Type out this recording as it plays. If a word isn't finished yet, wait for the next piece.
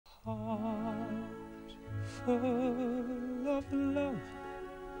heart full of love.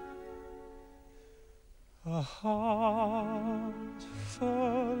 A heart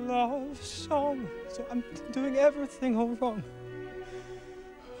full of song. So I'm doing everything all wrong.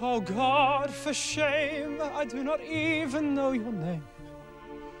 Oh God, for shame, I do not even know your name.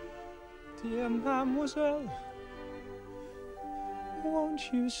 Dear mademoiselle, won't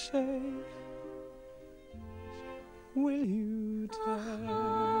you say, will you tell?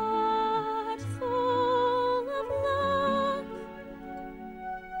 Heart full of love,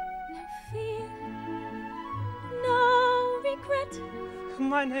 no fear, no regret.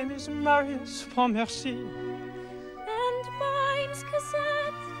 My name is Marius, pas merci. And mine's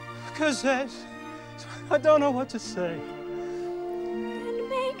Cosette. Cosette, I don't know what to say. Then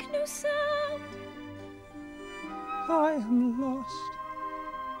make no sound. I am lost.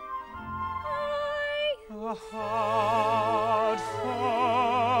 A heart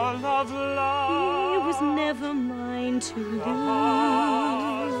full of love. It was never mine to lose. A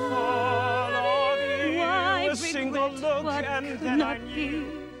heart full of you. Why A single look what and could then not I be. knew.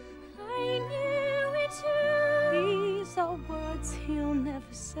 I knew it too. These are words he'll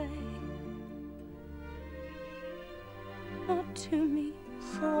never say. Not to me.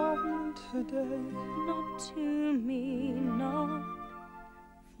 From today. Not to me, not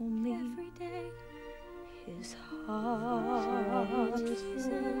for me. Every day. His heart is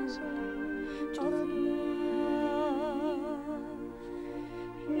of love.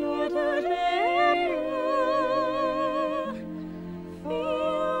 Yet I'd never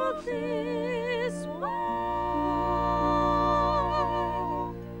feel this way.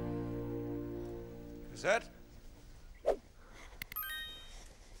 Cosette?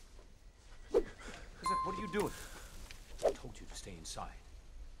 Cosette, what are you doing? I told you to stay inside.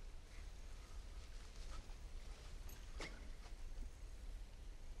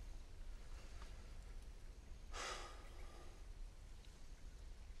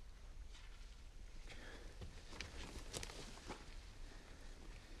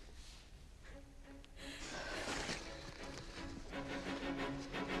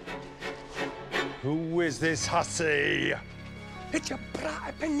 Who is this hussy? It's your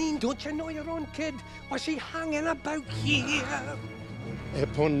brat, Eponine. Don't you know your own kid? Was she hanging about here?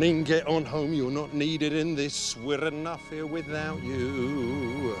 Eponine, get on home. You're not needed in this. We're enough here without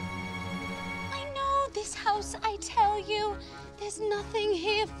you. I know this house, I tell you, there's nothing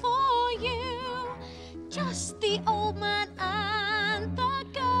here for you. Just the old man and the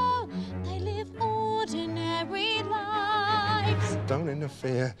girl. They live ordinary lives. Don't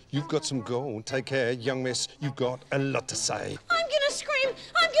interfere. You've got some gold. Take care, young miss. You've got a lot to say. I'm gonna scream.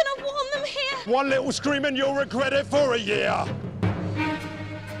 I'm gonna warn them here. One little scream and you'll regret it for a year.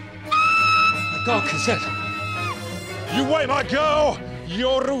 Go, Cosette. You wait, my girl.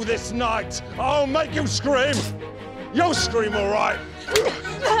 You're through this night. I'll make you scream. You'll scream, all right.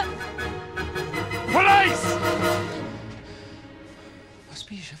 Police! Must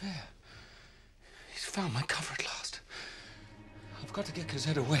be Javert. He's found my cover at last. I've got to get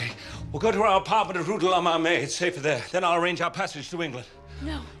Cosette away. We'll go to our apartment at Rue de la Marmée. It's safer there. Then I'll arrange our passage to England.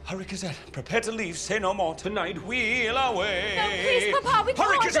 No. Hurry, Cosette. Prepare to leave. Say no more. Tonight we'll away. No, please, Papa, we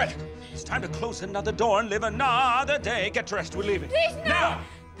Hurry, can't. Cosette. It's time to close another door and live another day. Get dressed. We're leaving. Please, no. Now.